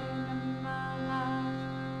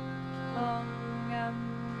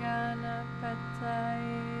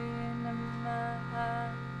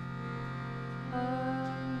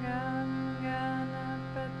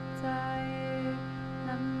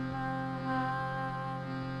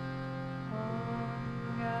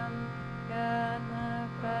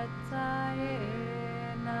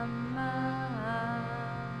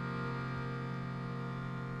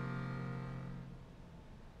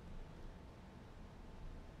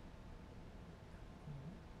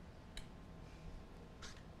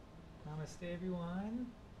Namaste, everyone.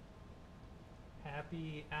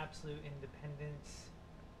 Happy Absolute Independence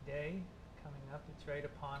Day coming up. It's right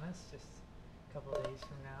upon us, just a couple of days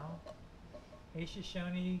from now. Hey,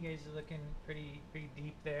 Shoshone, you guys are looking pretty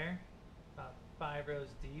deep there. About 5 rows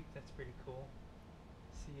deep. That's pretty cool.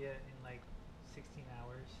 See ya in like 16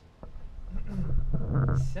 hours.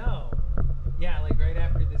 So, yeah, like right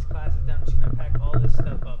after this class is done, I'm just gonna pack all this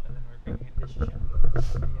stuff up and then we're bringing it to Shoshone. It's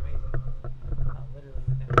pretty amazing. Literally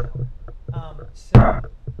within an hour. So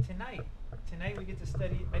tonight we get to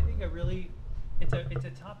study. I think it's a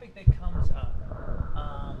topic that comes up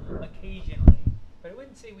occasionally, but I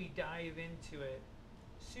wouldn't say we dive into it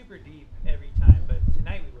super deep every time. But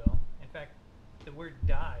tonight we will. In fact, the word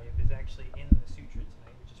dive is actually in the sutra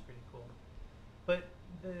tonight, which is pretty cool. But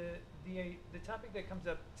the topic that comes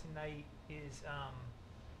up tonight is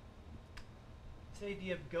this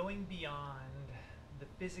idea of going beyond the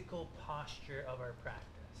physical posture of our practice.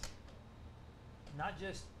 Not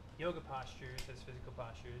just yoga postures as physical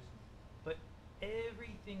postures, but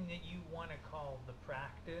everything that you want to call the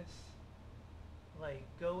practice, like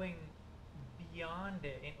going beyond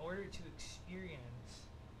it in order to experience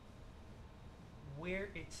where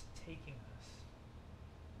it's taking us.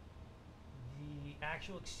 The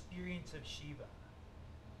actual experience of Shiva.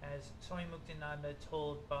 As Swami Muktananda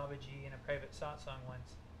told Babaji in a private satsang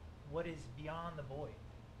once, what is beyond the void?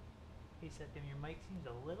 He said to him, your mic seems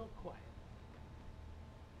a little quiet.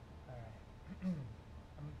 All right.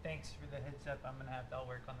 Thanks for the heads up. I'll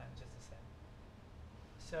work on that in just a sec.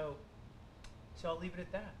 So I'll leave it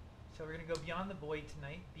at that. So we're going to go beyond the void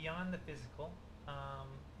tonight, beyond the physical,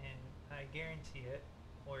 and I guarantee it,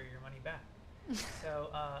 or your money back. So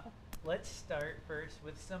let's start first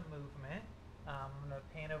with some movement. I'm going to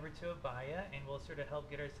pan over to Abaya, and we'll sort of help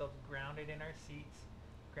get ourselves grounded in our seats,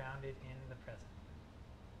 grounded in the present.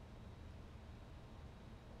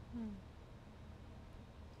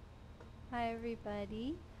 Hi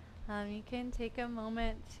everybody. You can take a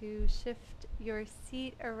moment to shift your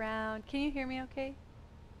seat around. Can you hear me okay?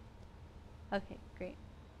 Okay, great.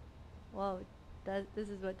 Whoa, this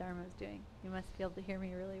is what Dharma is doing. You must be able to hear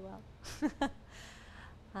me really well.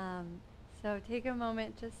 So take a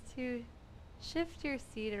moment just to shift your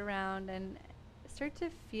seat around and start to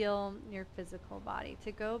feel your physical body.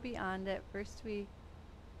 To go beyond it, first we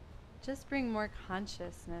just bring more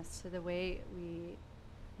consciousness to the way we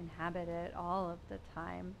inhabit it all of the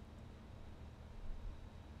time.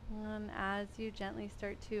 And as you gently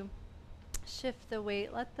start to shift the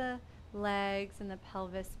weight, let the legs and the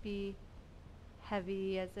pelvis be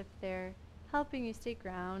heavy as if they're helping you stay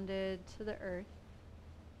grounded to the earth.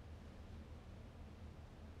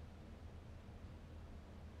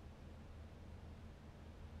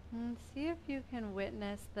 And see if you can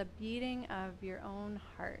witness the beating of your own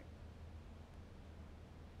heart.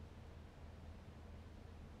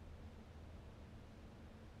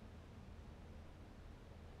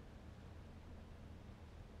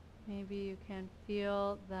 Maybe you can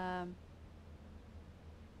feel the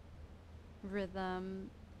rhythm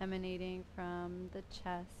emanating from the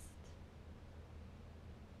chest.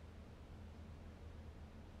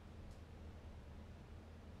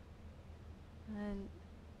 And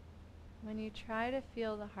when you try to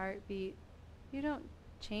feel the heartbeat, you don't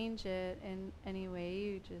change it in any way,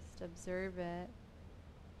 you just observe it.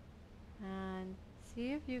 And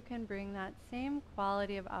see if you can bring that same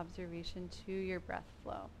quality of observation to your breath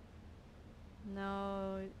flow.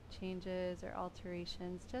 No changes or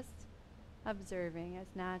alterations, just observing as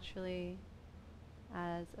naturally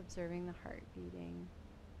as observing the heart beating.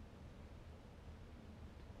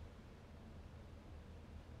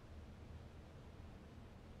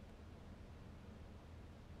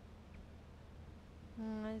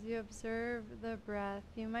 As you observe the breath,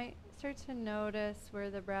 you might start to notice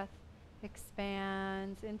where the breath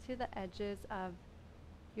expands into the edges of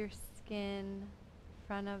your skin,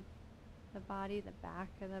 front of the body, the back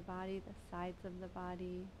of the body, the sides of the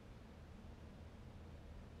body.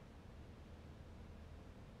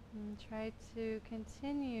 And try to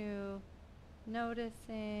continue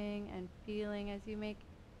noticing and feeling as you make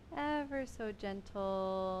ever so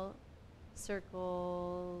gentle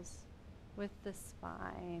circles with the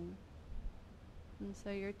spine. And so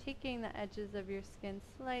you're taking the edges of your skin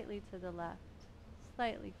slightly to the left,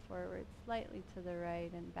 slightly forward, slightly to the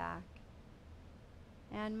right and back.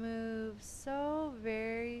 And move so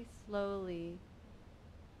very slowly,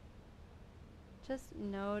 just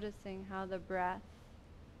noticing how the breath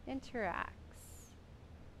interacts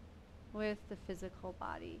with the physical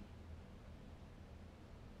body.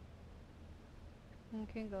 You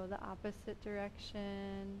can go the opposite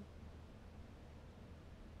direction.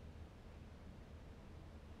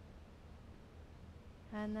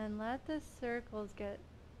 And then let the circles get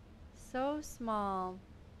so small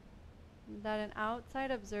that an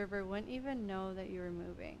outside observer wouldn't even know that you were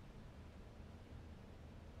moving.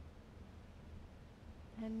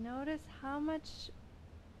 And notice how much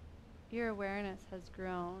your awareness has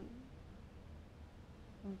grown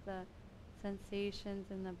with the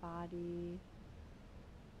sensations in the body,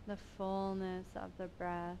 the fullness of the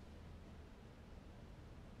breath.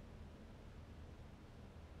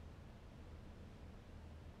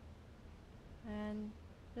 And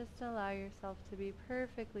just allow yourself to be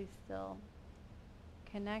perfectly still,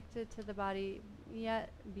 connected to the body, yet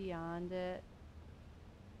beyond it,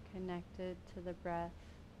 connected to the breath,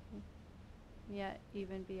 yet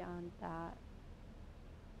even beyond that.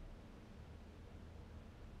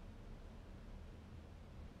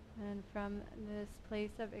 And from this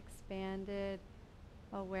place of expanded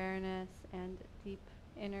awareness and deep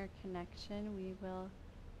inner connection, we will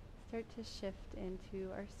start to shift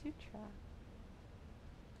into our sutra.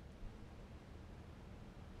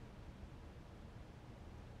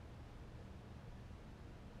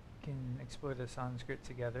 We can explore the Sanskrit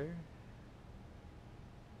together.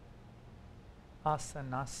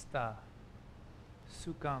 Asanasta,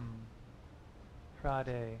 Sukham,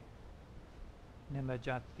 Prade,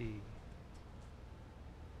 Nimajati.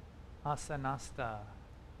 Asanasta,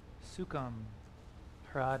 Sukham,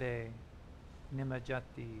 Prade, Nimajati.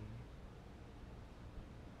 You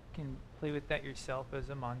can play with that yourself as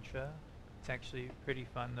a mantra. It's actually pretty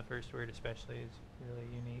fun. The first word especially is really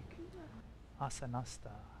unique.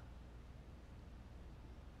 Asanasta.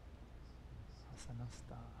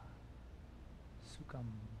 Asanasta. Sukham.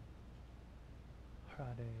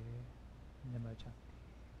 Prade. Nimajati.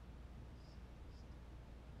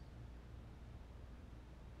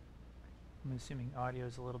 I'm assuming audio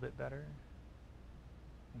is a little bit better.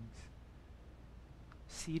 Thanks.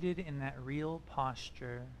 Seated in that real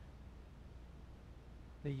posture,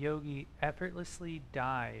 the yogi effortlessly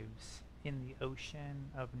dives in the ocean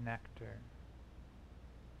of nectar.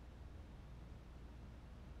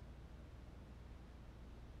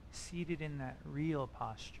 Seated in that real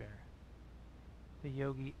posture, the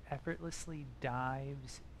yogi effortlessly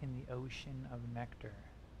dives in the ocean of nectar.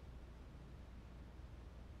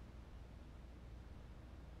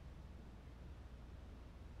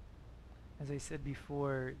 As I said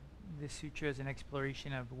before, this sutra is an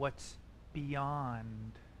exploration of what's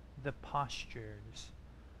beyond the postures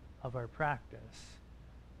of our practice,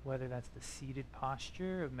 whether that's the seated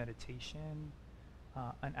posture of meditation,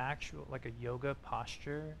 an actual, like a yoga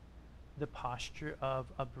posture, the posture of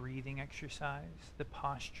a breathing exercise, the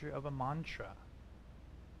posture of a mantra.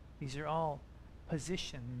 These are all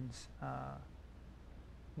positions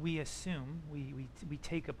we assume, we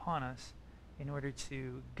take upon us in order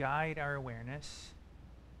to guide our awareness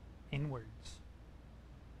inwards.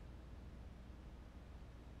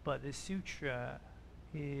 But the sutra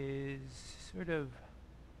is sort of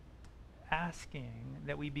asking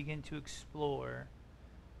that we begin to explore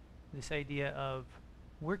this idea of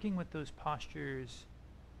working with those postures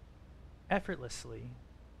effortlessly,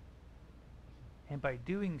 and by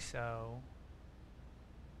doing so,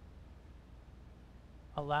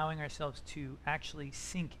 allowing ourselves to actually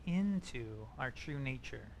sink into our true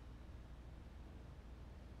nature.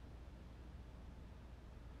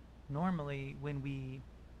 Normally, when we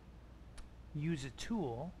use a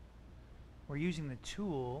tool, we're using the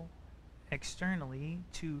tool externally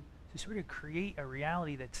to sort of create a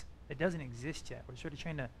reality that doesn't exist yet. We're sort of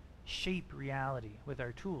trying to shape reality with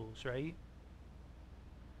our tools, right?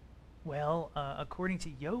 Well, according to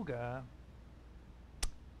yoga,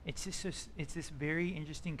 it's this very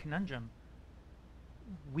interesting conundrum.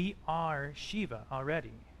 We are Shiva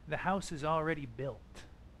already. The house is already built.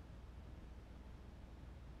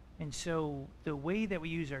 And so the way that we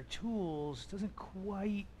use our tools doesn't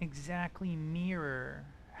quite exactly mirror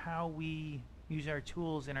how we use our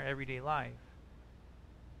tools in our everyday life.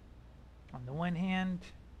 On the one hand,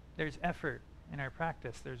 there's effort in our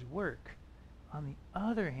practice, there's work. On the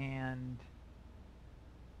other hand,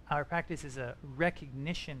 our practice is a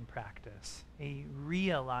recognition practice, a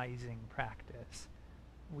realizing practice.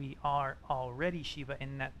 We are already Shiva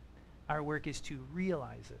in that our work is to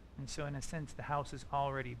realize it. And so in a sense, the house is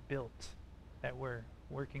already built that we're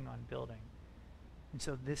working on building. And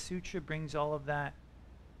so this sutra brings all of that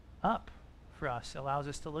up for us, allows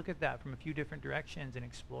us to look at that from a few different directions and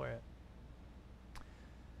explore it.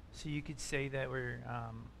 So you could say that we're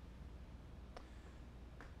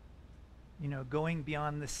going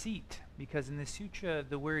beyond the seat, because in the sutra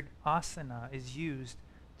the word asana is used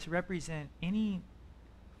to represent any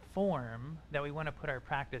form that we want to put our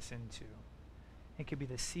practice into. It could be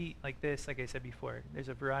the seat like this, like I said before. There's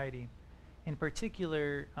a variety. In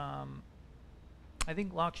particular, I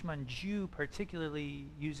think Lakshman Ju particularly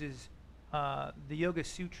uses the Yoga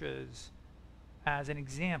Sutras as an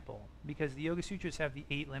example, because the Yoga Sutras have the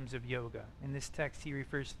 8 limbs of yoga. In this text, he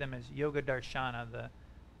refers to them as Yoga Darshana,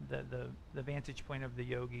 the vantage point of the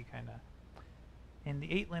yogi, kind of. And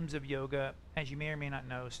the 8 limbs of yoga, as you may or may not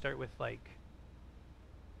know, start with like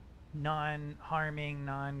non-harming,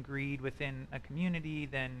 non-greed within a community,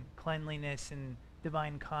 then cleanliness and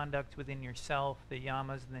divine conduct within yourself, the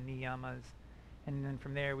yamas and the niyamas. And then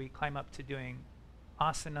from there we climb up to doing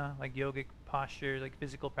asana, like yogic posture, like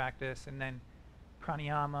physical practice, and then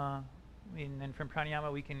pranayama, and then from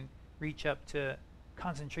pranayama we can reach up to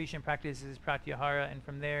concentration practices, pratyahara, and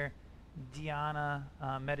from there dhyana,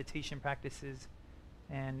 meditation practices,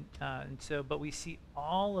 and so, but we see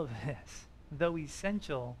all of this, though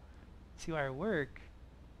essential to our work,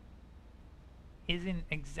 isn't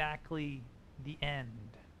exactly the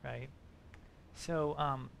end, right? So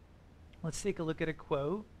let's take a look at a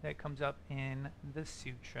quote that comes up in the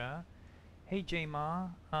sutra. Hey Jema,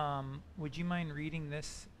 would you mind reading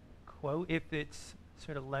this quote, if it's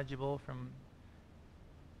sort of legible from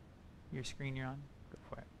your screen you're on? Go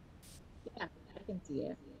for it. Yeah, I can see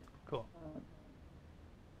it. Cool.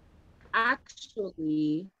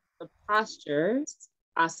 Actually, the postures,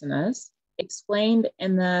 asanas, explained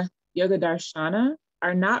in the Yoga Darshana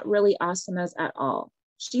are not really asanas at all.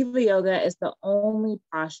 Shiva Yoga is the only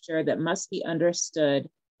posture that must be understood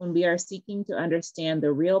when we are seeking to understand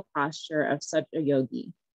the real posture of such a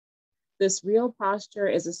yogi. This real posture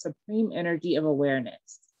is a supreme energy of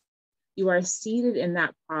awareness. You are seated in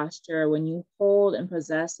that posture when you hold and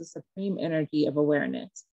possess the supreme energy of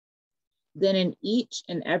awareness. Then in each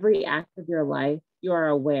and every act of your life, you are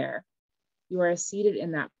aware. You are seated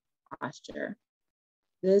in that posture.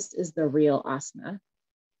 This is the real asana.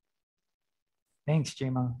 Thanks,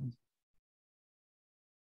 Jema.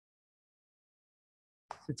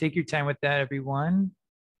 So take your time with that, everyone.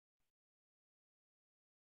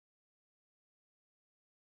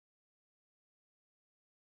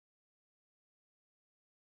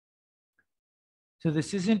 So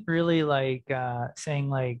this isn't really like saying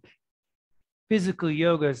like physical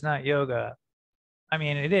yoga is not yoga. I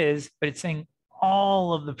mean, it is, but it's saying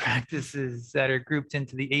all of the practices that are grouped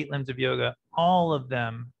into the 8 limbs of yoga, all of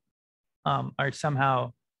them are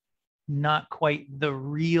somehow not quite the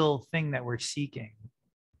real thing that we're seeking,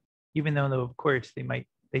 even though of course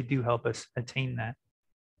they do help us attain that.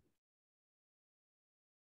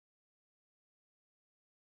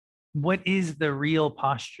 What is the real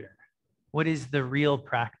posture? What is the real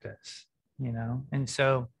practice? You know, and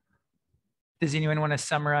so does anyone want to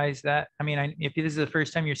summarize that? I mean, if this is the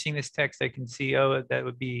first time you're seeing this text, I can see, oh, that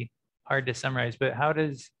would be hard to summarize, but how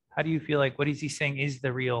do you feel like, what is he saying is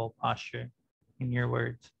the real posture in your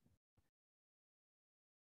words?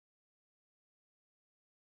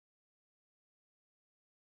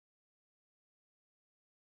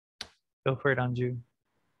 Go for it, Anju.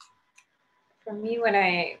 For me, when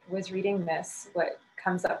I was reading this, what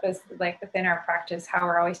comes up is like within our practice, how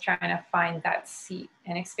we're always trying to find that seat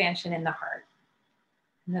and expansion in the heart.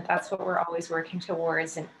 And that's what we're always working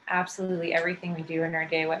towards in absolutely everything we do in our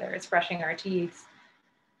day, whether it's brushing our teeth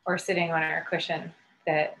or sitting on our cushion,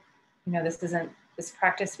 that, you know, this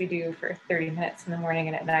practice we do for 30 minutes in the morning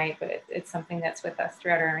and at night, but it's something that's with us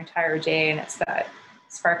throughout our entire day. And it's that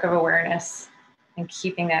spark of awareness and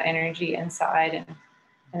keeping that energy inside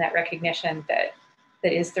and that recognition that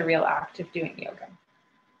is the real act of doing yoga.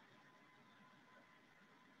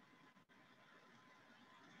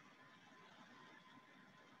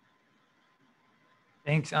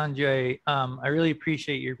 Thanks, Andre. I really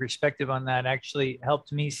appreciate your perspective on that. Actually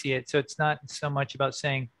helped me see it. So it's not so much about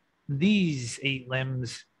saying these 8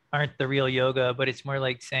 limbs aren't the real yoga, but it's more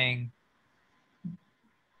like saying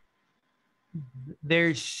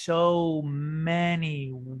there's so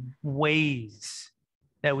many ways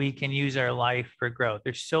that we can use our life for growth.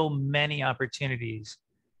 There's so many opportunities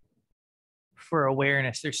for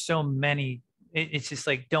awareness. There's so many, it's just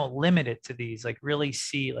like, don't limit it to these, like really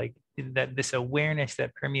see like that this awareness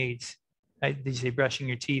that permeates, did you say brushing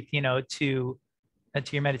your teeth, you know, to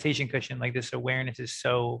your meditation cushion, like this awareness is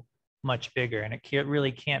so much bigger and it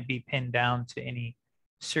really can't be pinned down to any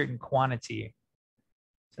certain quantity.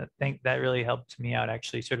 So I think that really helped me out,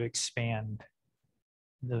 actually sort of expand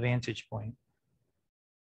the vantage point.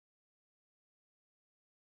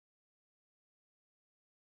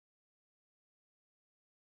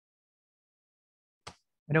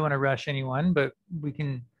 I don't want to rush anyone, but we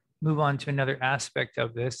can move on to another aspect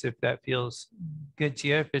of this if that feels good to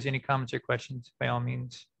you. If there's any comments or questions, by all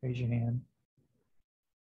means, raise your hand.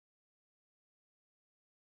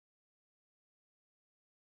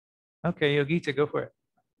 Okay, Yogita, go for it.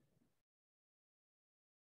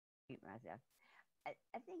 Mute myself.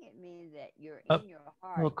 I think it means that you're Oh, in your A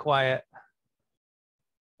heart. little quiet.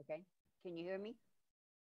 Okay. Can you hear me?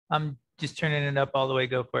 I'm just turning it up all the way.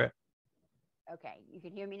 Go for it. Okay. You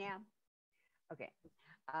can hear me now? Okay.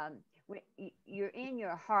 When you're in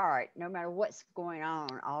your heart, no matter what's going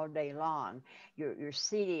on all day long, you're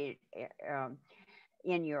seated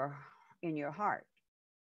in your heart,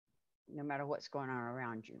 no matter what's going on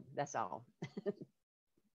around you. That's all.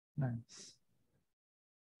 Nice.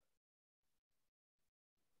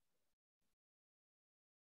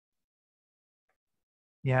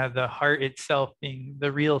 Yeah, the heart itself being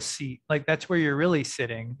the real seat. Like that's where you're really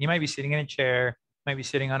sitting. You might be sitting in a chair, might be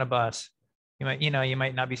sitting on a bus. You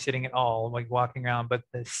might not be sitting at all, like walking around, but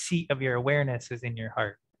the seat of your awareness is in your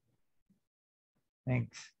heart.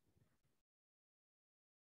 Thanks.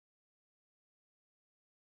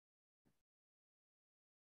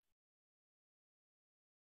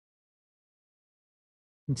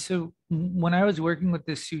 And so when I was working with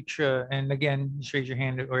this sutra, and again, just raise your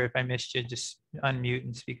hand, or if I missed you, just unmute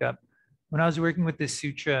and speak up. When I was working with this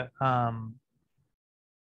sutra,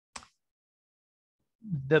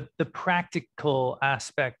 the practical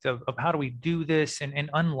aspect of how do we do this and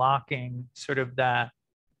unlocking sort of that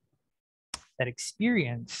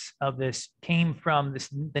experience of this came from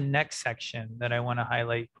the next section that I want to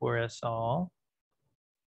highlight for us all.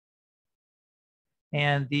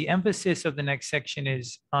 And the emphasis of the next section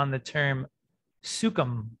is on the term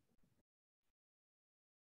sukham.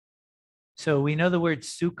 So we know the word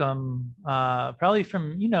sukham probably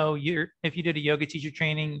from, if you did a yoga teacher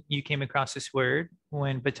training, you came across this word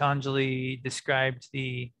when Patanjali described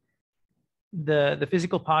the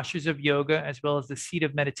physical postures of yoga as well as the seat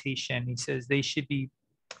of meditation. He says they should be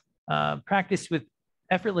practiced with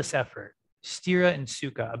effortless effort, sthira and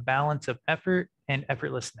sukha, a balance of effort and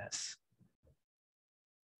effortlessness.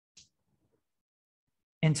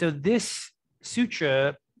 And so this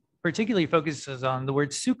sutra particularly focuses on the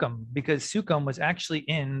word sukham because sukham was actually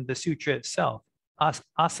in the sutra itself.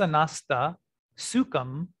 Asanasta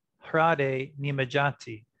sukham hrade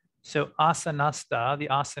nimajati. So asanasta, the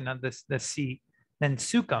asana, the seat, then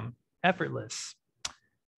sukham, effortless.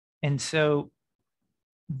 And so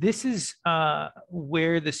this is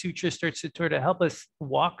where the sutra starts to sort of help us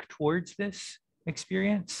walk towards this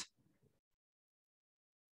experience.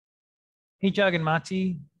 Hey,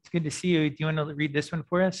 Jaganmati, it's good to see you. Do you want to read this one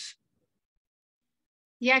for us?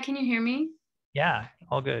 Yeah, can you hear me? Yeah,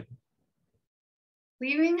 all good.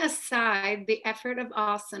 Leaving aside the effort of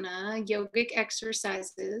asana, yogic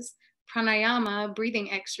exercises, pranayama,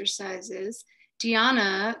 breathing exercises,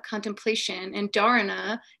 dhyana, contemplation, and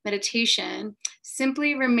dharana, meditation,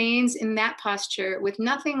 simply remains in that posture with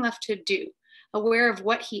nothing left to do, aware of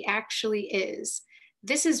what he actually is.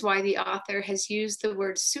 This is why the author has used the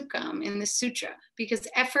word sukham in the sutra, because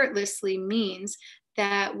effortlessly means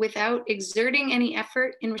that without exerting any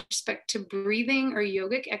effort in respect to breathing or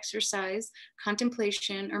yogic exercise,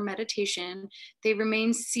 contemplation, or meditation, they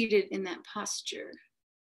remain seated in that posture.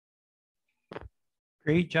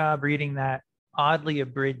 Great job reading that oddly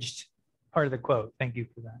abridged part of the quote. Thank you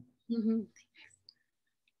for that. Mm-hmm.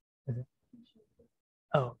 Is it?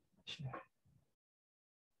 Oh, sure.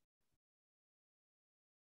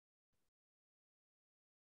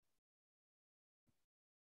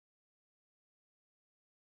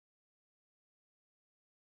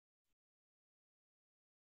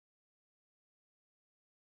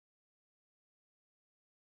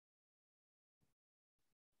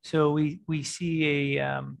 So we see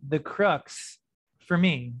the crux, for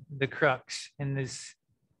me, the crux in this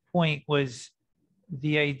point was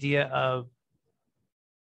the idea of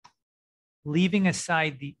leaving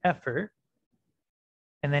aside the effort.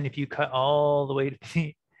 And then if you cut all the way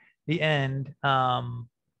to the end,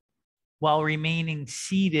 while remaining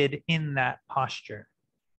seated in that posture,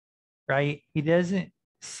 right? He doesn't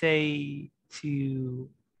say to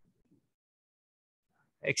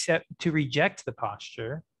reject the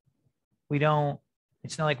posture.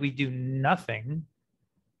 It's not like we do nothing.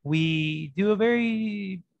 We do a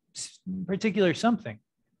very particular something.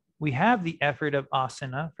 We have the effort of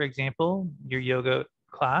asana, for example, your yoga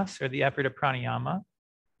class, or the effort of pranayama,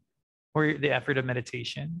 or the effort of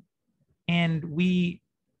meditation. And we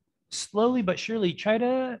slowly but surely try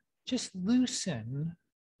to just loosen.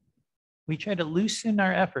 We try to loosen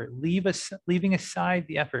our effort, leaving aside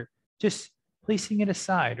the effort, just placing it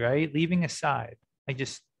aside, right? Leaving aside, like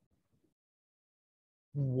just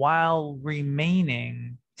while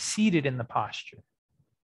remaining seated in the posture.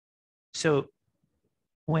 So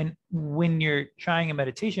when you're trying a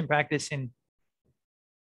meditation practice and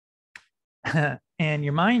and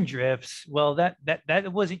your mind drifts, well,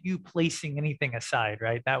 that wasn't you placing anything aside,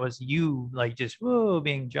 right? That was you like just whoa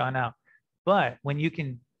being drawn out. But when you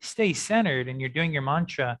can stay centered and you're doing your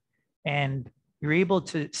mantra and you're able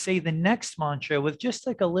to say the next mantra with just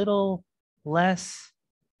like a little less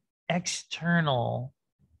external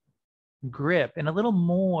grip and a little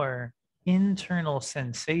more internal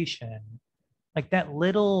sensation, like that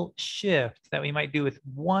little shift that we might do with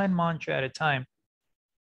one mantra at a time,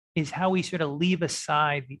 is how we sort of leave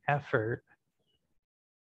aside the effort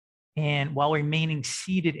and while remaining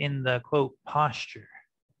seated in the quote posture.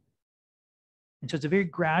 And so it's a very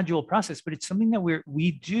gradual process, but it's something that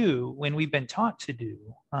we do when we've been taught to do.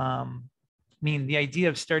 I mean, the idea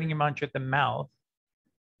of starting your mantra at the mouth,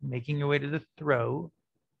 making your way to the throat,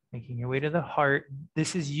 making your way to the heart,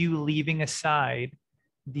 this is you leaving aside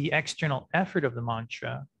the external effort of the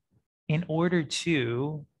mantra in order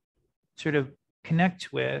to sort of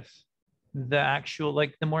connect with the actual,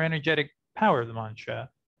 like the more energetic power of the mantra.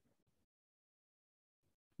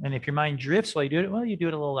 And if your mind drifts while you do it, well, you do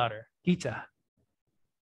it a little louder. Gita.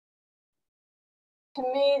 To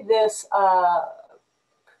me,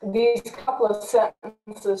 these couple of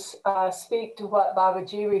sentences speak to what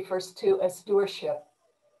Babaji refers to as stewardship,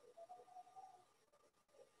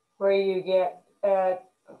 where you get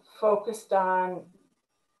focused on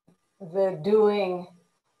the doing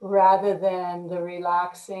rather than the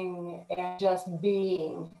relaxing and just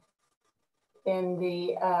being in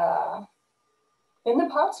the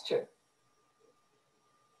posture.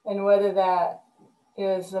 And whether that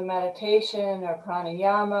is a meditation or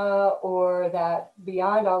pranayama or that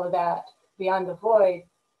beyond all of that, beyond the void,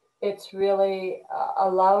 it's really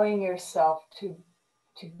allowing yourself to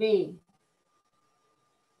be.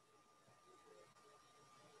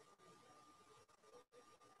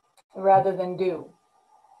 Rather than do.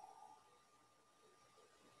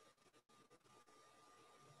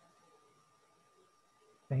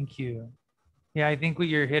 Thank you. Yeah, I think what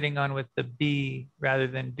you're hitting on with the be rather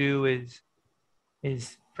than do is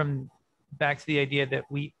from back to the idea that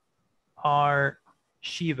we are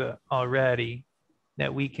Shiva already,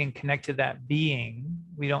 that we can connect to that being.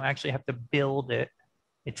 We don't actually have to build it.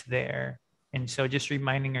 It's there. And so just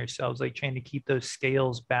reminding ourselves, like trying to keep those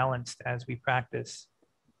scales balanced as we practice.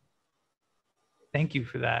 Thank you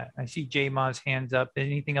for that. I see J Ma's hands up.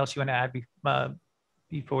 Anything else you want to add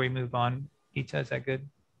before we move on? Gita, is that good?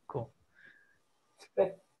 Cool.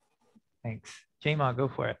 Good. Thanks. J Ma, go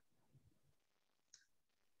for it.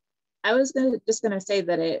 I was just gonna say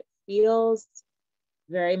that it feels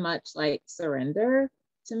very much like surrender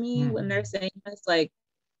to me when they're saying this, like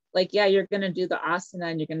yeah, you're gonna do the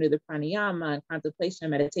asana and you're gonna do the pranayama and contemplation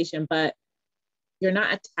and meditation, but you're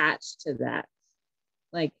not attached to that.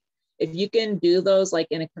 Like if you can do those like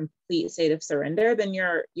in a complete state of surrender, then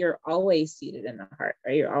you're always seated in the heart,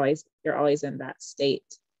 right? You're always in that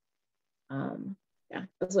state. Yeah,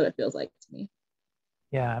 that's what it feels like to me.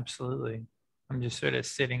 Yeah, absolutely. I'm just sort of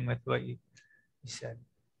sitting with what you said.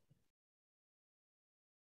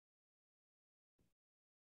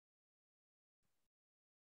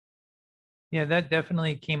 Yeah, that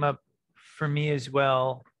definitely came up for me as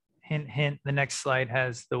well. Hint, hint, the next slide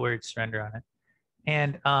has the word surrender on it.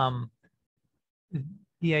 And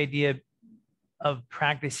the idea of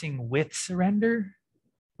practicing with surrender,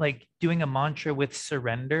 like doing a mantra with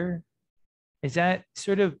surrender, does that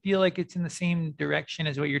sort of feel like it's in the same direction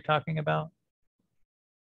as what you're talking about?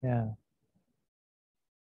 Yeah.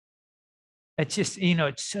 It's just,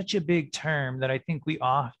 it's such a big term that I think we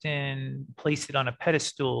often place it on a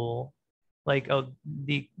pedestal, like, oh,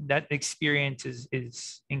 that experience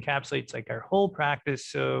is encapsulates like our whole practice.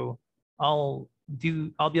 So I'll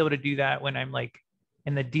be able to do that when I'm like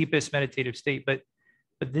in the deepest meditative state. But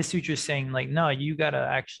this sutra is saying like, no, you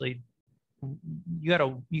gotta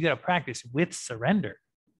practice with surrender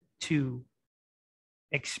to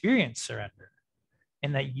experience surrender,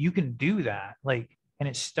 and that you can do that. Like, and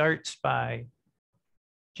it starts by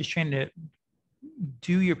just trying to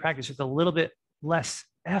do your practice with a little bit less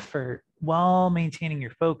effort while maintaining your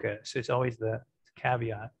focus. Is always the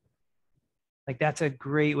caveat. Like that's a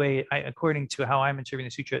great way, according to how I'm interpreting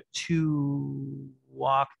the sutra, to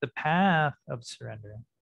walk the path of surrender.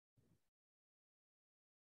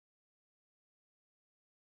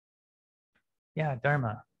 Yeah,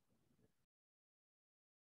 Dharma.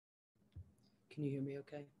 Can you hear me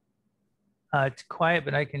okay? It's quiet,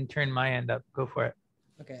 but I can turn my end up. Go for it.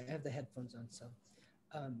 Okay, I have the headphones on, so.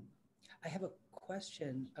 I have a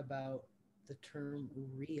question about the term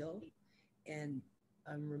real, and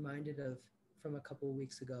I'm reminded of, from a couple of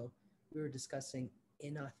weeks ago, we were discussing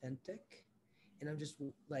inauthentic, and I'm just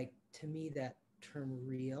like, to me, that term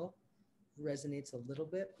real resonates a little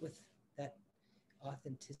bit with that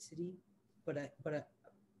authenticity, but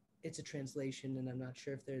it's a translation, and I'm not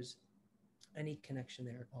sure if there's any connection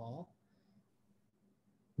there at all.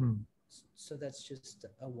 So that's just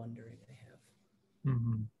a wondering I have.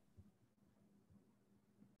 Mm-hmm.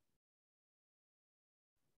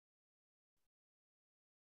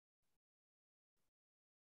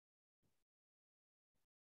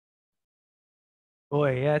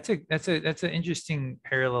 Boy, yeah, that's an interesting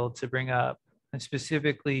parallel to bring up. And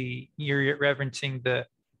specifically, you're referencing the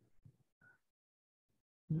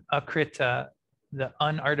akrita, the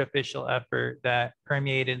unartificial effort that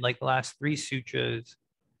permeated like the last three sutras.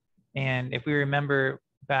 And if we remember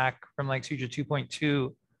back from like Sutra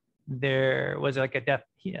 2.2, there was like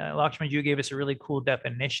Lakshmanju gave us a really cool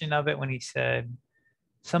definition of it when he said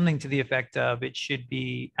something to the effect of it should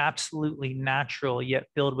be absolutely natural yet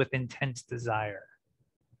filled with intense desire.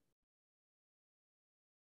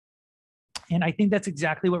 And I think that's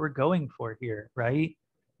exactly what we're going for here, right?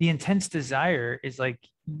 The intense desire is like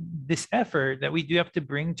this effort that we do have to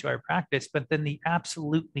bring to our practice, but then the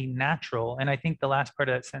absolutely natural. And I think the last part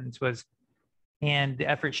of that sentence was, and the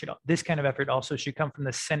effort should, this kind of effort also should come from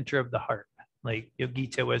the center of the heart, like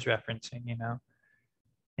Yogita was referencing, you know?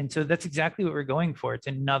 And so that's exactly what we're going for. It's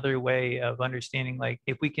another way of understanding, like,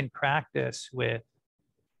 if we can practice with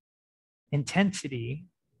intensity,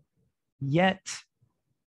 yet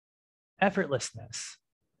effortlessness,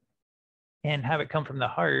 and have it come from the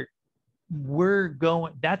heart,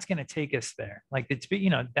 that's going to take us there. Like, it's, you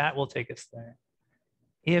know, that will take us there.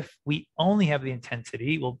 If we only have the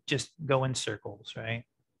intensity, we'll just go in circles, right?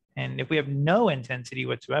 And if we have no intensity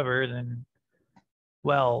whatsoever, then,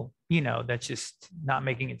 well, you know, that's just not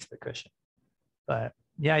making it to the cushion. But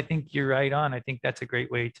yeah, I think you're right on. I think that's a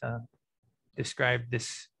great way to describe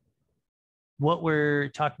this, what we're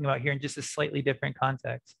talking about here in just a slightly different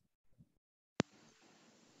context.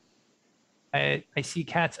 I see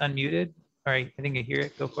Kat's unmuted. All right, I think I hear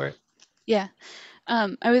it. Go for it. Yeah.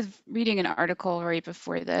 I was reading an article right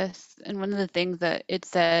before this, and one of the things that it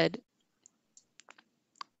said,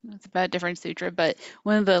 it's about a different sutra, but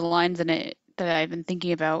one of the lines in it that I've been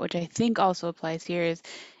thinking about, which I think also applies here, is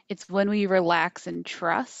it's when we relax and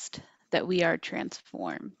trust that we are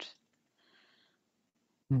transformed.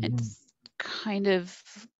 Mm-hmm. It's kind of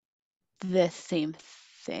the same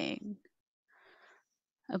thing.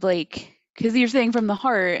 Of like, because you're saying from the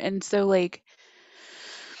heart, and so like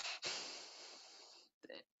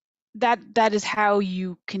that is how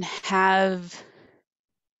you can have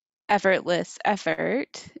effortless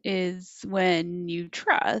effort, is when you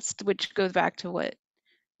trust, which goes back to what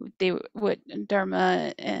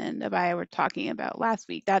Dharma and Abhaya were talking about last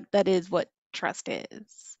week. That is what trust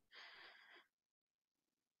is,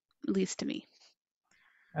 at least to me.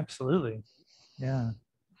 Absolutely. Yeah.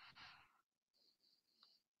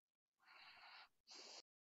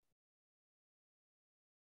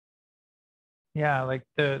 Yeah, like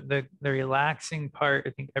the relaxing part,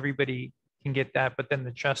 I think everybody can get that, but then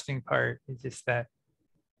the trusting part is just that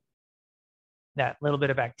little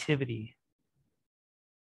bit of activity.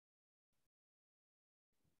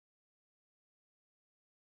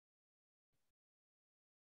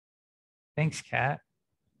 Thanks, Kat.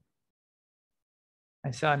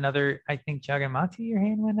 I saw another, I think Jaganmati, your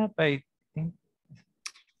hand went up, I think.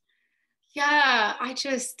 Yeah, I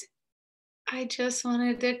just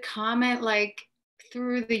wanted to comment, like,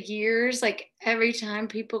 through the years, like every time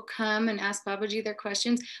people come and ask Babaji their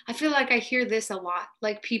questions, I feel like I hear this a lot,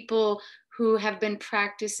 like people who have been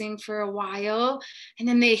practicing for a while, and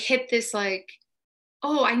then they hit this like,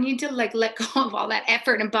 oh, I need to like let go of all that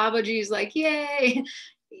effort. And Babaji's like, yay,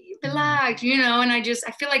 relax, you know, and I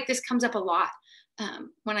feel like this comes up a lot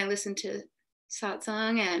when I listen to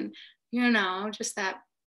satsang, and, you know, just that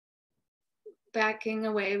backing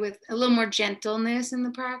away with a little more gentleness in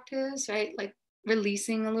the practice, right? Like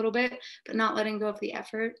releasing a little bit, but not letting go of the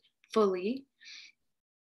effort fully.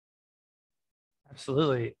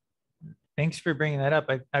 Absolutely. Thanks for bringing that up.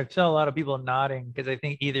 I saw a lot of people nodding because I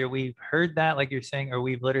think either we've heard that, like you're saying, or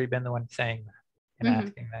we've literally been the one saying that and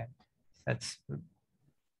asking that.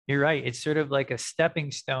 You're right. It's sort of like a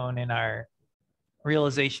stepping stone in our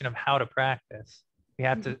realization of how to practice. We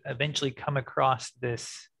have to eventually come across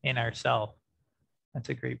this in ourselves. That's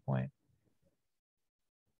a great point.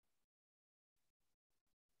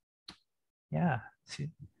 Yeah. See,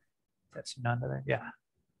 that's none of that. Yeah.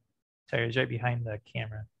 Sorry, I was right behind the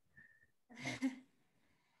camera.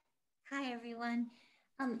 Hi, everyone.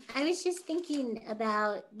 I was just thinking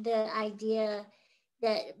about the idea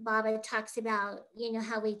that Baba talks about, you know,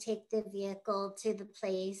 how we take the vehicle to the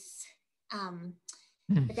place.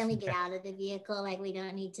 but then we get out of the vehicle, like we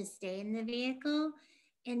don't need to stay in the vehicle.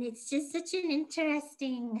 And it's just such an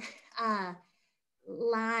interesting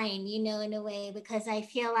line, you know, in a way, because I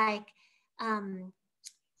feel like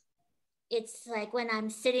it's like when I'm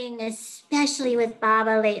sitting, especially with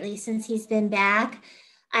Baba lately, since he's been back,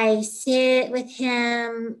 I sit with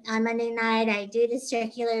him on Monday night, I do the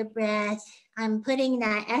circular breath, I'm putting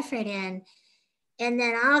that effort in. And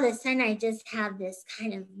then all of a sudden, I just have this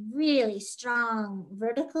kind of really strong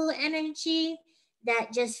vertical energy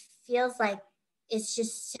that just feels like it's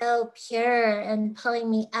just so pure and pulling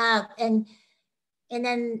me up. And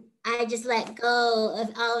then I just let go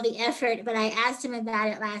of all the effort. But I asked him about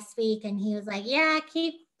it last week, and he was like, yeah,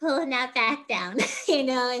 keep pulling that back down. You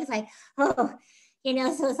know, it's like, oh, you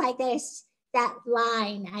know, so it's like there's that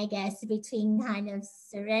line, I guess, between kind of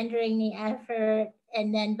surrendering the effort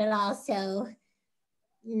and then, but also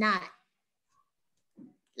not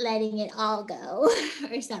letting it all go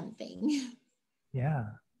or something. Yeah.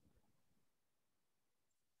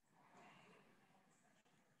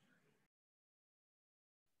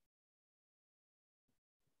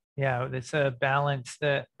 Yeah, it's a balance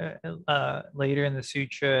that later in the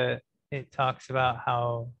sutra, it talks about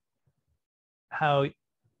how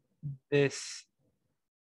this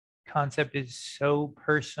concept is so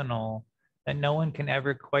personal that no one can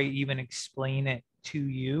ever quite even explain it to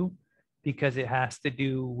you, because it has to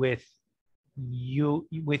do with you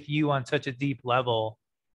on such a deep level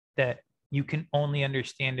that you can only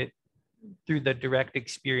understand it through the direct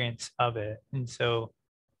experience of it. And so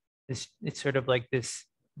it's sort of like this,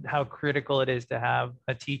 how critical it is to have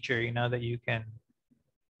a teacher, you know, that you can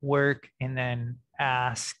work and then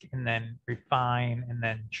ask and then refine and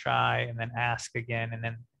then try and then ask again. And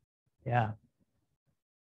then, yeah,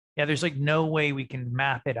 there's like no way we can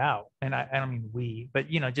map it out. And I don't mean we,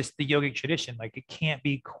 but you know, just the yogic tradition, like it can't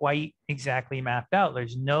be quite exactly mapped out.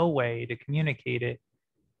 There's no way to communicate it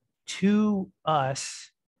to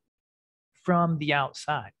us from the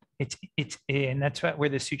outside. And that's where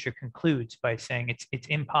the sutra concludes by saying it's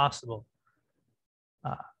impossible.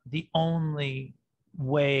 The only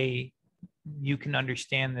way you can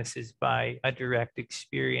understand this is by a direct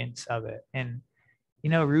experience of it. And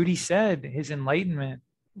you know, Rudy said his enlightenment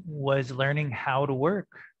was learning how to work.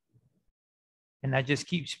 And that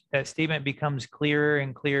statement becomes clearer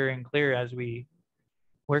and clearer and clearer as we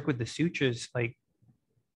work with the sutras. Like,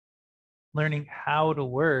 learning how to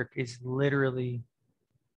work is literally,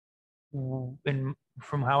 and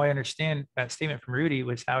from how I understand that statement from Rudy,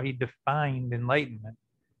 was how he defined enlightenment.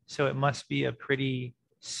 So it must be a pretty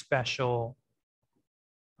special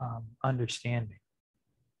understanding.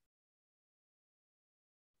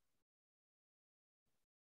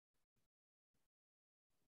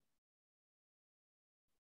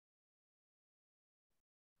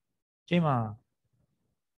 Jema.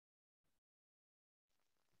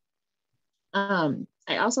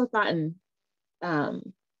 I also thought, and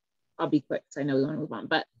I'll be quick because I know we want to move on,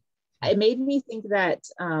 but it made me think that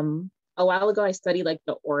a while ago I studied like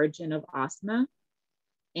the origin of asana,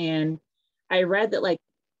 and I read that like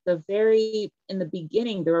in the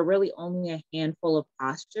beginning, there were really only a handful of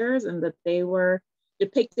postures, and that they were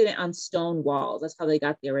depicted on stone walls. That's how they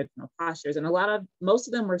got the original postures. And most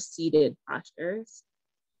of them were seated postures.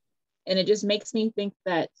 And it just makes me think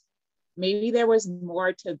that maybe there was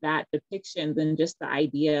more to that depiction than just the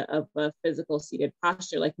idea of a physical seated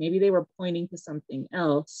posture. Like maybe they were pointing to something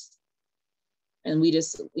else. And we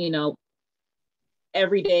just, you know,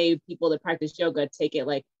 everyday people that practice yoga take it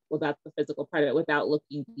like, well, that's the physical part of it, without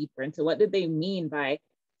looking deeper into what did they mean by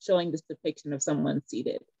showing this depiction of someone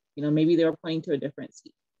seated. You know, maybe they were pointing to a different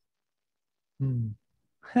seat.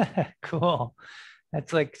 Cool.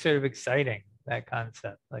 That's like sort of exciting, that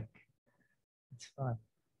concept. Like, it's fun.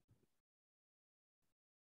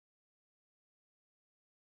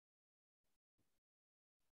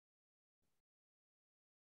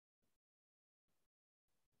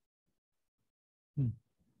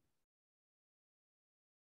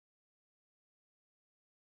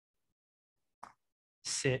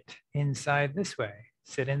 Sit inside this way,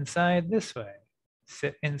 sit inside this way,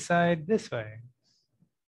 sit inside this way.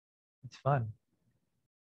 It's fun.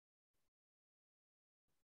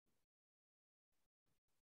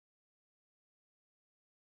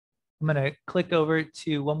 I'm going to click over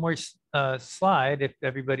to one more slide if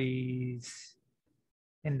everybody's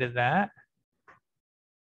into that.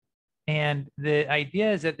 And the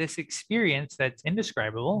idea is that this experience that's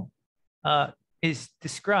indescribable is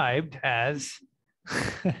described as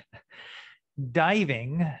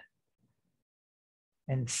diving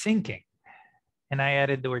and sinking. And I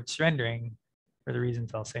added the word surrendering for the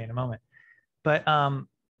reasons I'll say in a moment. But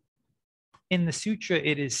in the sutra,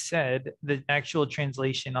 it is said, the actual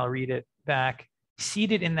translation, I'll read it back.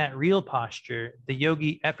 Seated in that real posture, the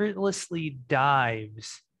yogi effortlessly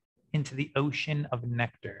dives into the ocean of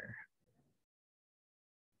nectar.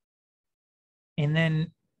 And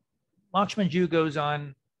then Lakshmanju goes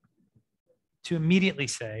on to immediately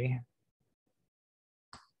say,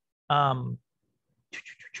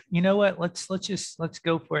 you know what? Let's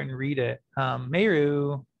go for it and read it.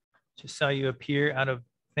 Meru, just saw you appear out of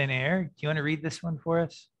thin air. Do you want to read this one for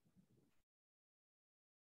us?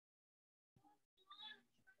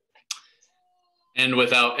 And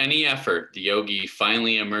without any effort, the yogi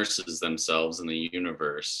finally immerses themselves in the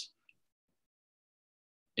universe,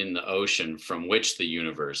 in the ocean from which the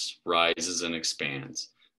universe rises and expands.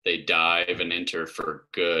 They dive and enter for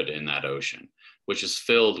good in that ocean, which is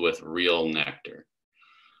filled with real nectar.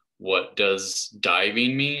 What does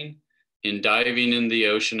diving mean? In diving in the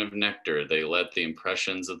ocean of nectar, they let the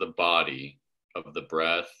impressions of the body, of the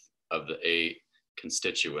breath, of the 8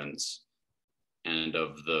 constituents, and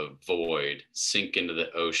of the void sink into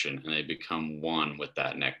the ocean, and they become one with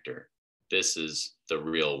that nectar. This is the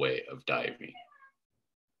real way of diving.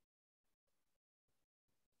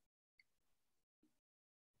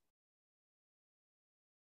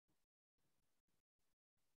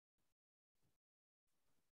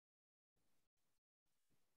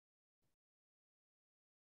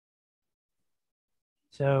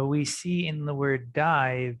 So we see in the word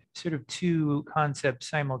dive sort of 2 concepts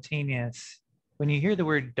simultaneous. When you hear the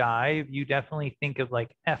word dive, you definitely think of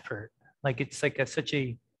like effort. Like it's like it's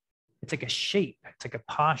like a shape. It's like a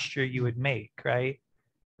posture you would make, right?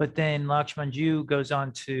 But then Lakshmanju goes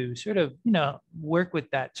on to sort of, work with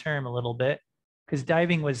that term a little bit, because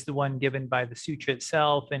diving was the one given by the sutra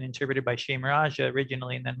itself and interpreted by Shemaraja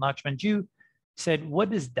originally. And then Lakshmanju said, what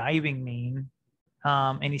does diving mean?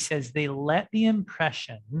 And he says, they let the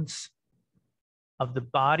impressions of the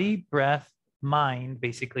body, breath, mind,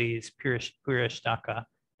 basically is Purushtaka,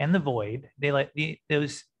 and the void, they let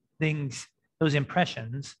those things, those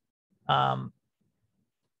impressions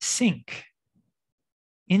sink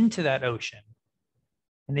into that ocean,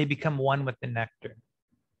 and they become one with the nectar.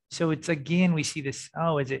 So it's, again, we see this,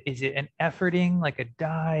 is it an efforting, like a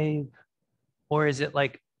dive, or is it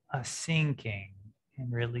like a sinking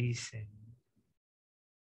and releasing?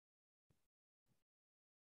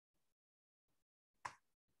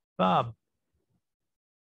 Bob.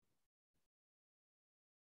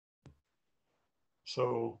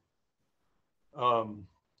 So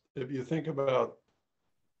if you think about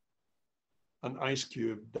an ice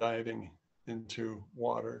cube diving into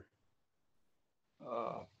water,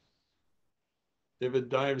 if it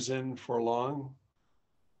dives in for long,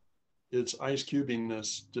 its ice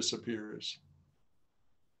cubiness disappears.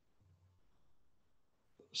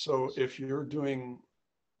 So if you're doing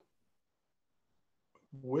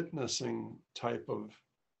witnessing type of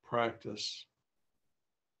practice,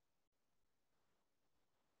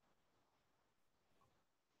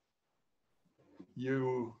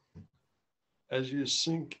 as you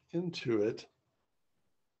sink into it,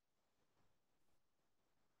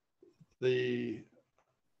 the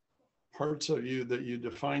parts of you that you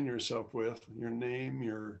define yourself with, your name,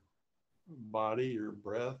 your body, your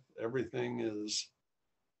breath, everything is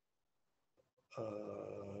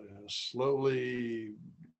slowly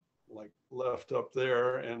like left up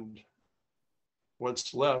there, and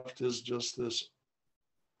what's left is just this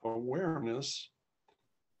awareness.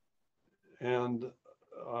 And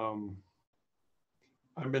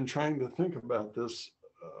I've been trying to think about this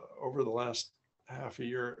over the last half a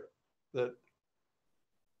year, that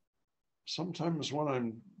sometimes when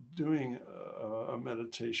I'm doing a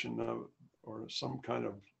meditation or some kind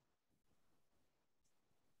of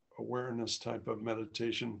awareness type of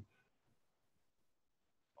meditation,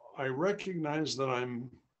 I recognize that I'm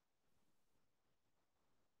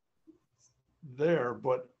there,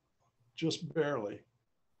 but just barely.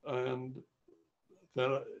 And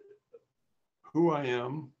that who I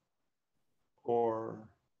am or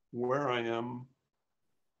where I am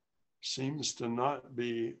seems to not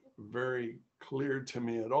be very clear to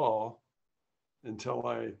me at all until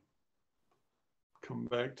I come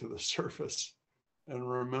back to the surface and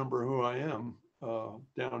remember who I am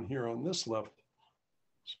down here on this level.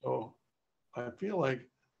 So I feel like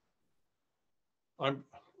I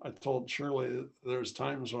told Shirley that there's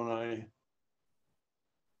times when I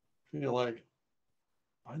feel like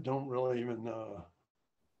I don't really even,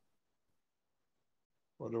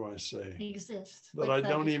 what do I say? Exist. That I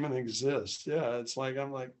don't even exist. Yeah, it's like,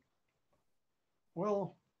 I'm like,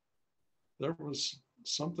 well, there was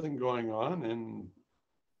something going on and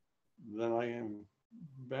then I am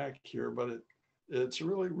back here, but it's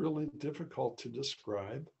really, really difficult to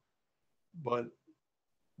describe, but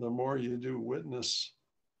the more you do witness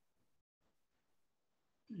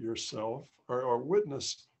yourself or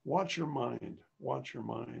witness, watch your mind.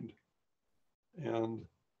 And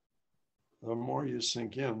the more you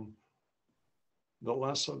sink in, the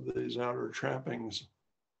less of these outer trappings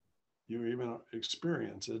you even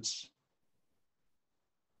experience. It's,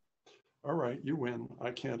 all right, you win.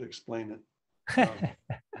 I can't explain it.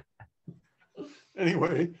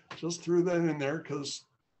 Anyway, just threw that in there because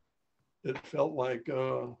it felt like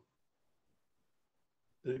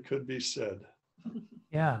it could be said.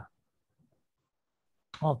 Yeah.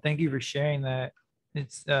 Well, thank you for sharing that.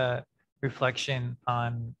 It's a reflection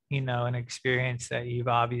on, an experience that you've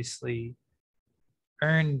obviously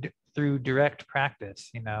earned through direct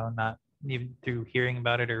practice, not even through hearing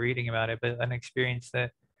about it or reading about it, but an experience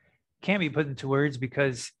that can't be put into words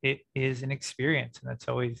because it is an experience. And that's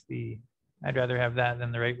always I'd rather have that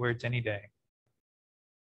than the right words any day.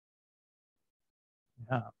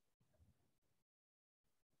 Yeah.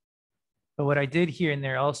 But what I did hear in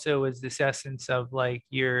there also was this essence of like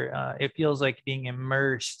it feels like being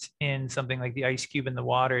immersed in something like the ice cube in the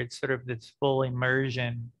water. It's sort of this full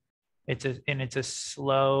immersion. It's a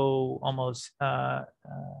slow, almost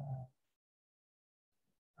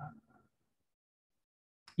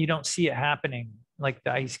you don't see it happening like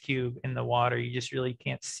the ice cube in the water. You just really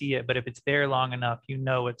can't see it. But if it's there long enough,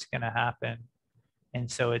 it's going to happen. And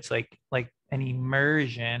so it's like an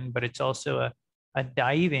immersion, but it's also a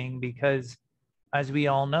diving, because as we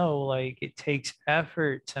all know, like it takes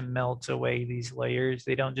effort to melt away these layers.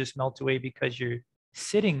 They don't just melt away because you're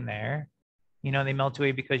sitting there, they melt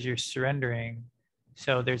away because you're surrendering.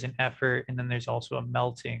 So there's an effort, and then there's also a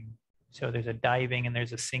melting. So there's a diving and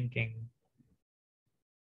there's a sinking.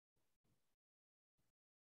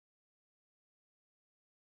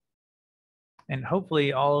 And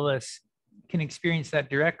hopefully all of us can experience that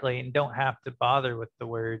directly and don't have to bother with the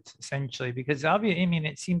words, essentially, because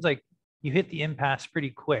it seems like you hit the impasse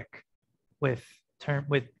pretty quick with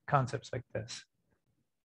concepts like this.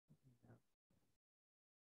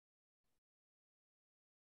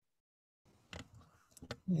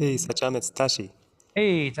 Hey, Sacham, it's Tashi.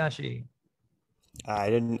 Hey, Tashi. I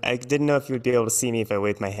didn't know if you would be able to see me if I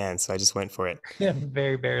waved my hand, so I just went for it. Yeah,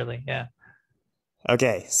 very barely, yeah.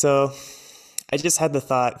 Okay, so I just had the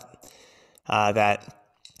thought that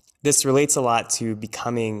this relates a lot to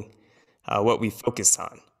becoming what we focus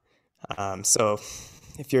on. So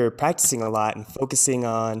if you're practicing a lot and focusing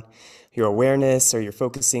on your awareness, or you're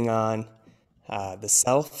focusing on the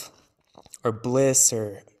self, or bliss,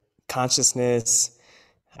 or consciousness,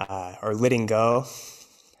 or letting go,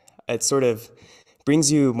 it sort of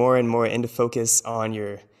brings you more and more into focus on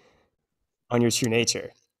your true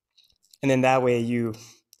nature. And then that way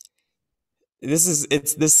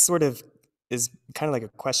this sort of is kind of like a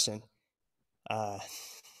question. I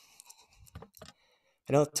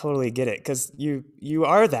don't totally get it, because you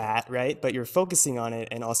are that, right? But you're focusing on it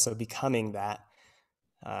and also becoming that.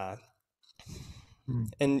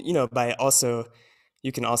 And by also,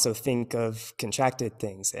 you can also think of contracted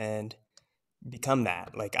things and become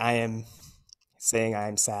that. Like I am saying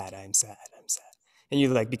I'm sad, I'm sad, I'm sad. And you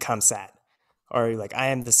like become sad. Or you're like, I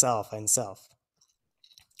am the self, I'm self.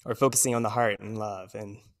 Or focusing on the heart and love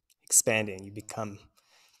and expanding, you become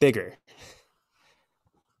bigger.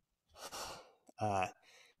 So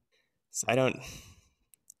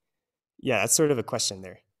that's sort of a question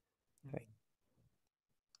there.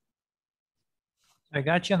 I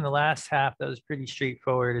got you on the last half. That was pretty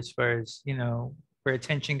straightforward as far as, where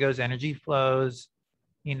attention goes, energy flows,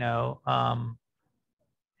 and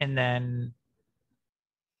then,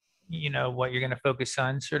 what you're going to focus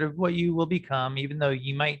on, sort of what you will become, even though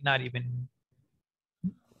you might not even,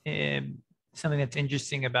 something that's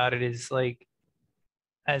interesting about it is like,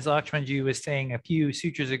 as Lakshmanji was saying a few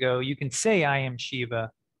sutras ago, you can say I am Shiva,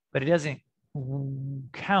 but it doesn't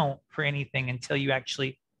count for anything until you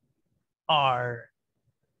actually are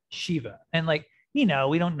Shiva. And like, we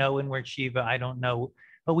don't know when we're Shiva. I don't know,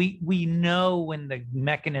 but we know when the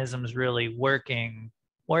mechanism's really working,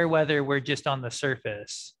 or whether we're just on the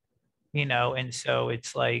surface, and so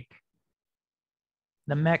it's like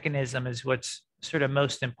the mechanism is what's sort of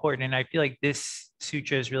most important. And I feel like this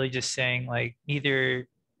sutra is really just saying like, either,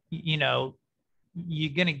 you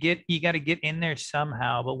got to get in there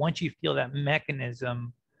somehow, but once you feel that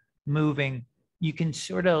mechanism moving, you can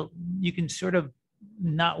sort of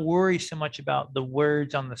not worry so much about the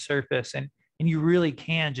words on the surface, and you really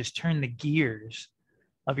can just turn the gears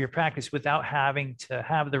of your practice without having to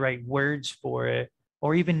have the right words for it,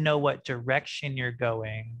 or even know what direction you're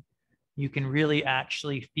going. you can really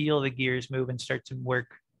actually feel the gears move and start to work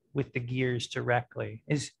with the gears directly,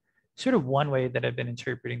 is sort of one way that I've been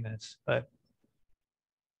interpreting this. But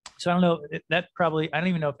so I don't know, that probably, I don't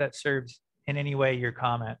even know if that serves in any way your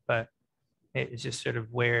comment, but it's just sort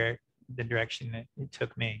of where the direction it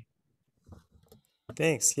took me.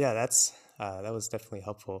 Thanks. Yeah, that was definitely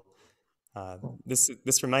helpful. This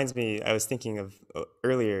reminds me, I was thinking of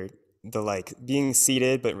earlier, the like being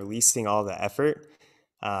seated but releasing all the effort.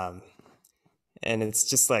 And it's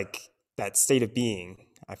just like that state of being.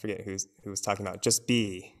 I forget who was talking about, just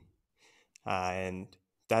be. And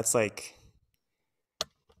that's like,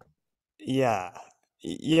 yeah,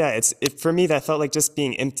 for me, that felt like just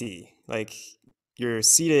being empty. Like you're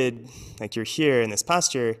seated, like you're here in this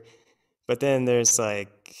posture, but then there's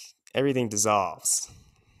like everything dissolves.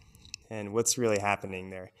 And what's really happening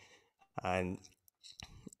there? And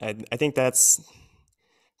I think that's,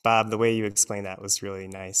 Bob, the way you explained that was really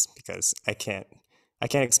nice, because I can't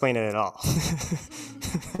explain it at all.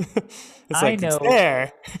 It's like, it's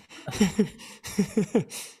there.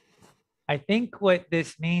 I think what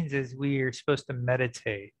this means is we are supposed to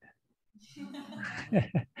meditate.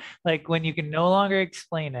 Like when you can no longer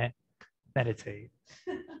explain it, meditate.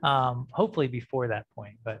 Hopefully before that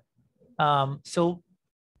point, but so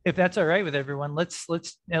if that's all right with everyone, let's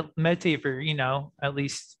meditate for, at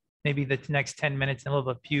least maybe the next 10 minutes, and we'll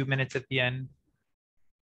have a few minutes at the end.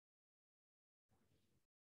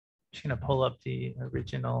 Just gonna pull up the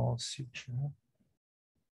original sutra.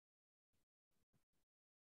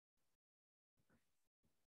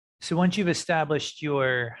 So once you've established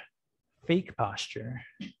your fake posture,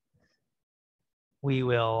 we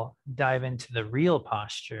will dive into the real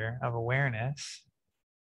posture of awareness.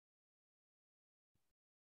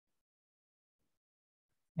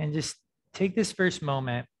 And just take this first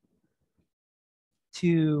moment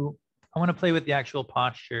to, I want to play with the actual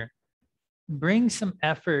posture. Bring some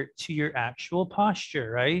effort to your actual posture,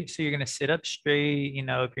 right? So you're going to sit up straight.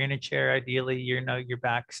 If you're in a chair, ideally, your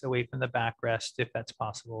back's away from the backrest if that's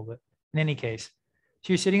possible. But in any case,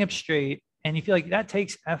 so you're sitting up straight and you feel like that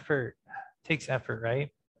takes effort, right?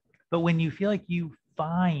 But when you feel like you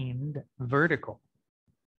find vertical,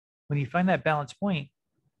 when you find that balance point,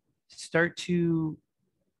 start to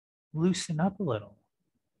loosen up a little.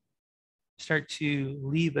 Start to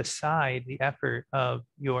leave aside the effort of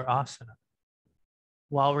your asana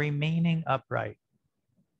while remaining upright.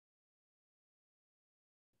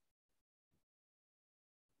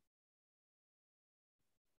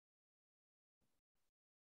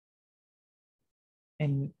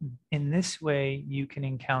 And in this way, you can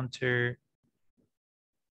encounter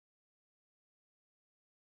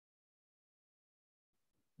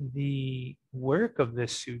the work of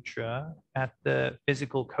this sutra at the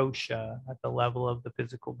physical kosha, at the level of the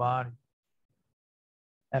physical body.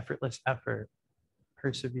 Effortless effort,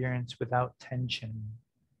 perseverance without tension.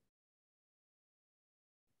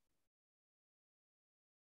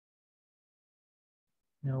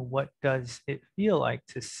 What does it feel like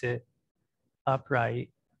to sit upright,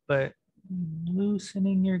 but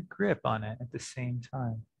loosening your grip on it at the same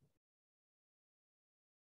time?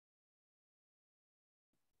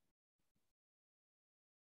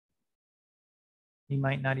 You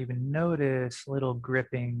might not even notice little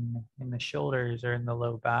gripping in the shoulders or in the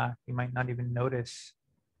low back. You might not even notice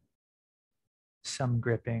some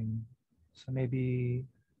gripping. So maybe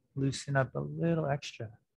loosen up a little extra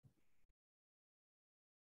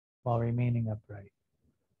while remaining upright.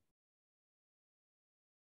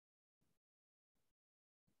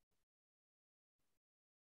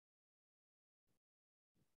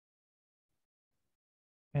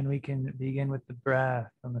 And we can begin with the breath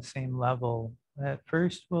on the same level. At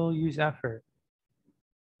first, we'll use effort.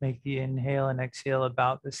 Make the inhale and exhale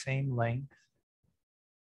about the same length.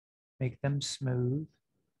 Make them smooth.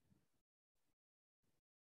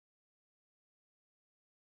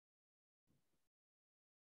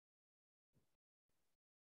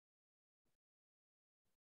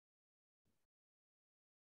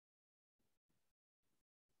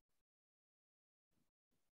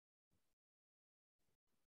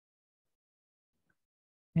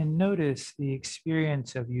 And notice the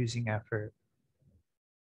experience of using effort.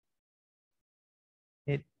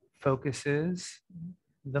 It focuses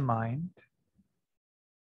the mind.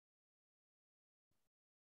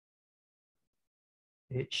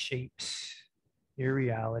 It shapes your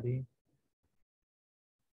reality.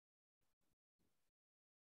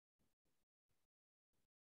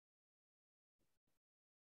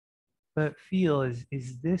 But feel, is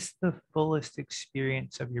this the fullest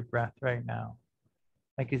experience of your breath right now?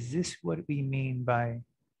 Like, is this what we mean by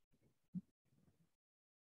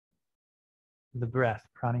the breath,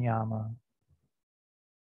 pranayama?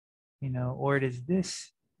 Or does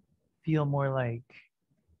this feel more like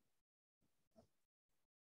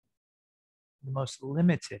the most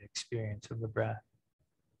limited experience of the breath?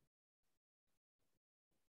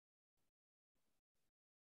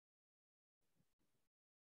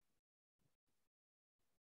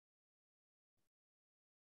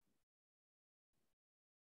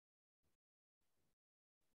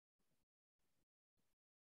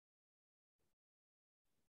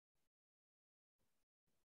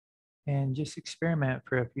 And just experiment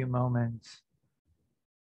for a few moments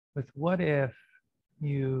with what if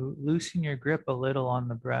you loosen your grip a little on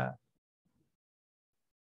the breath.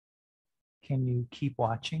 Can you keep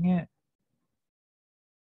watching it?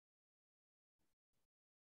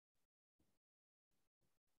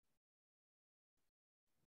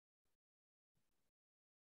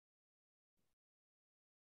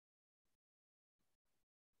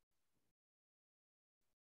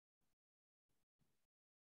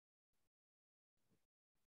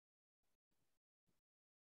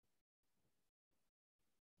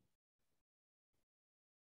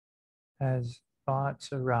 As thoughts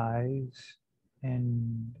arise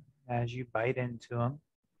and as you bite into them,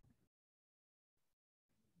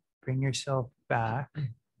 bring yourself back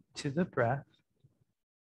to the breath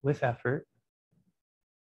with effort.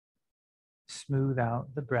 Smooth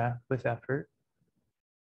out the breath with effort.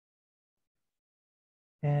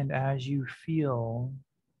 And as you feel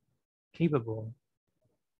capable,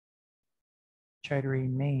 try to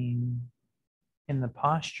remain in the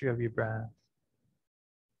posture of your breath,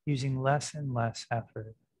 using less and less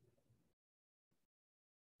effort.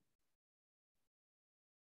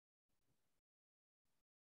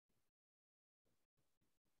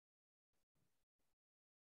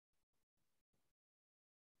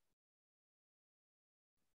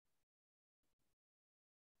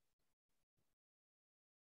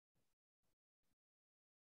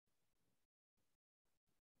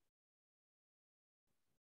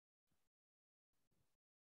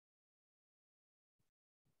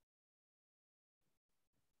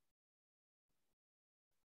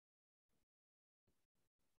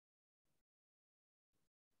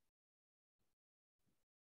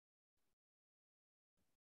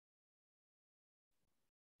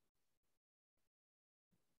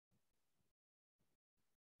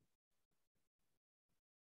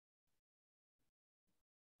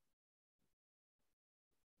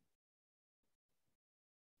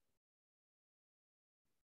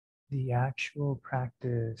 The actual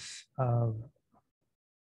practice of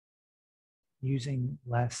using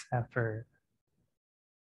less effort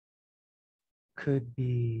could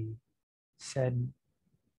be said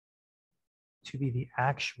to be the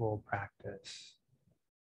actual practice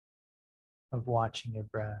of watching your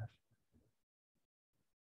breath.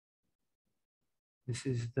 This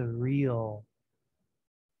is the real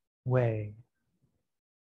way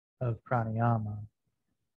of pranayama.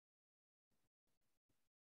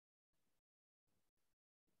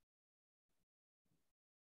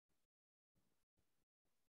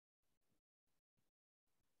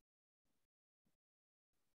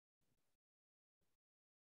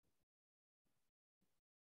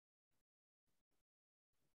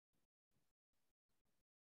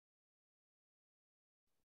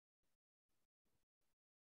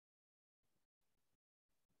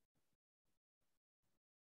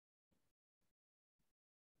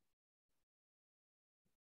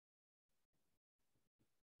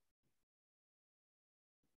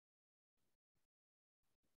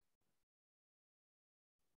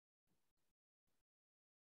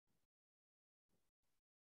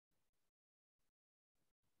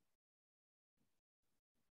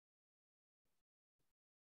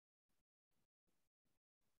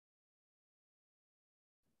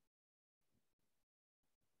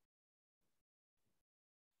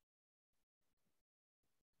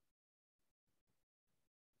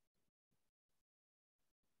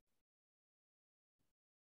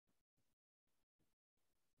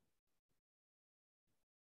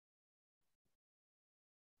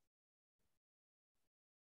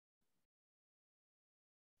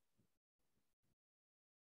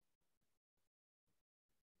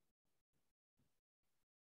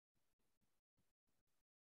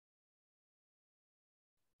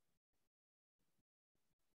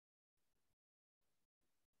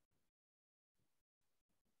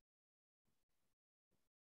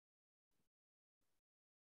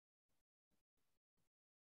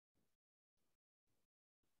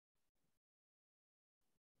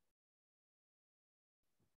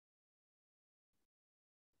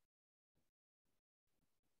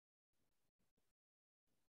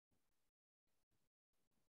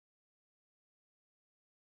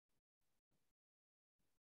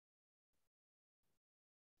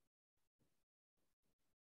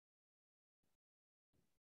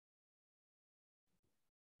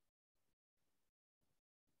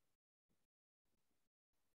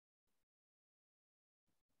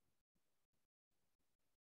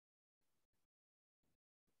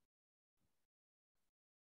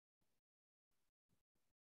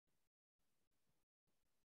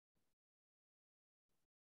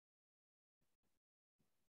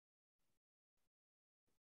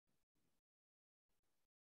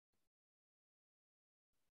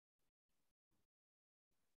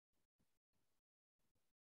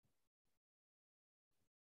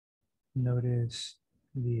 Notice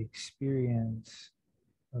the experience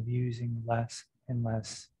of using less and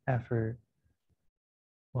less effort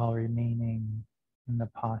while remaining in the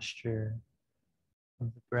posture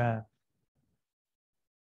of the breath.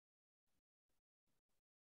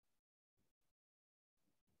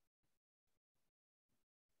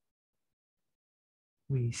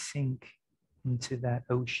 We sink into that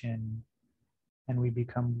ocean and we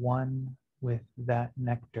become one with that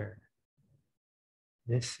nectar.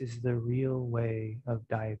 This is the real way of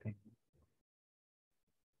diving.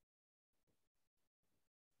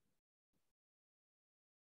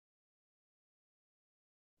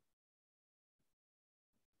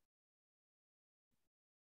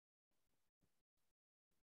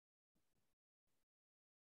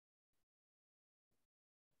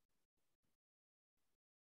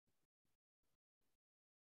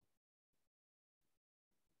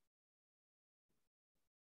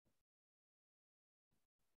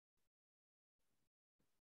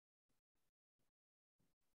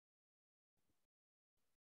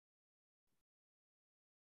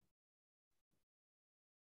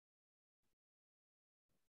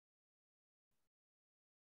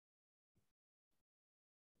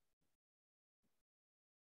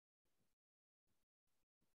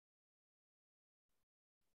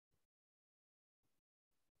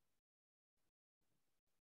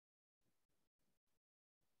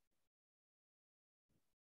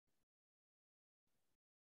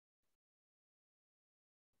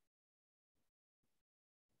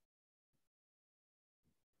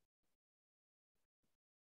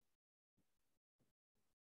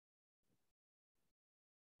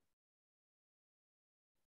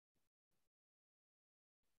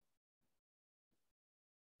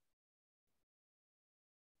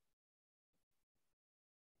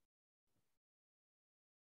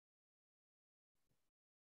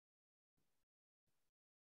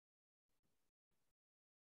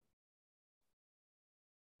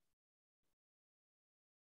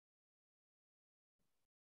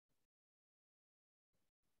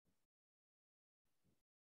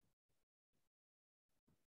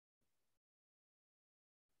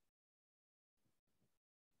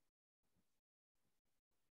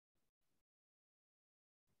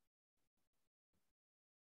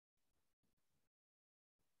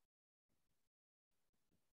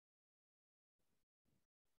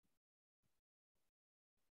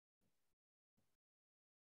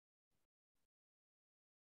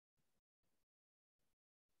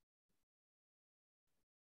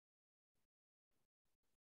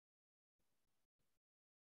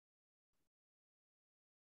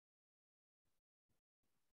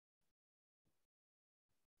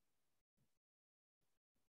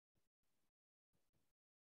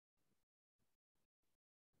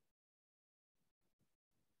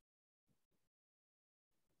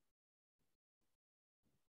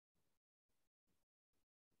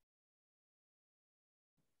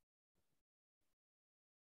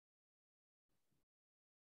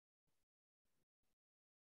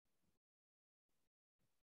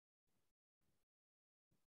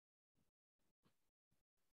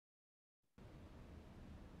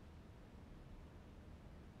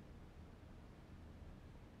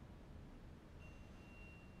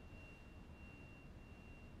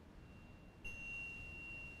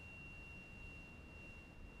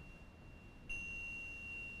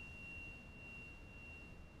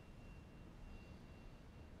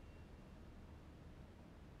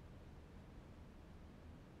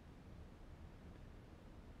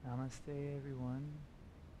 Namaste, everyone.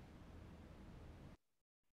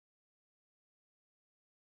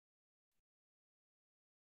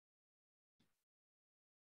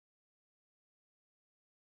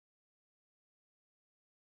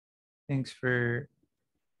 Thanks for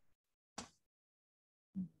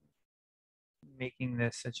making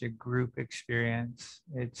this such a group experience.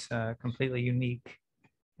 It's completely unique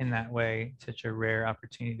in that way, such a rare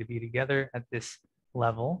opportunity to be together at this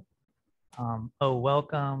level.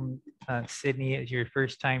 Welcome, Sydney. It's your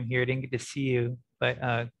first time here. I didn't get to see you,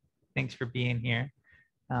 but thanks for being here.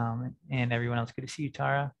 And everyone else, good to see you,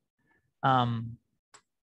 Tara.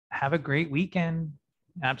 Have a great weekend.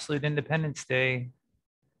 Absolute Independence Day.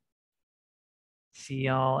 See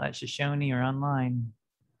y'all at Shoshone or online.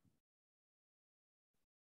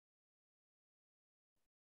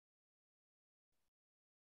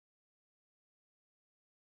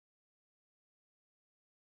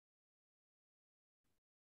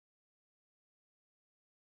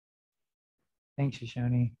 Thanks,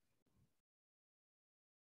 Shoshone.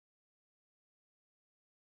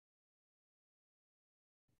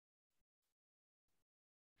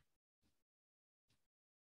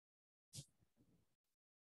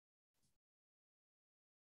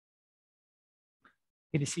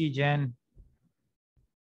 Good to see you, Jen.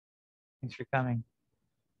 Thanks for coming.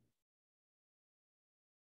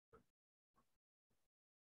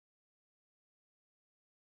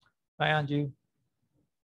 Bye, Anju.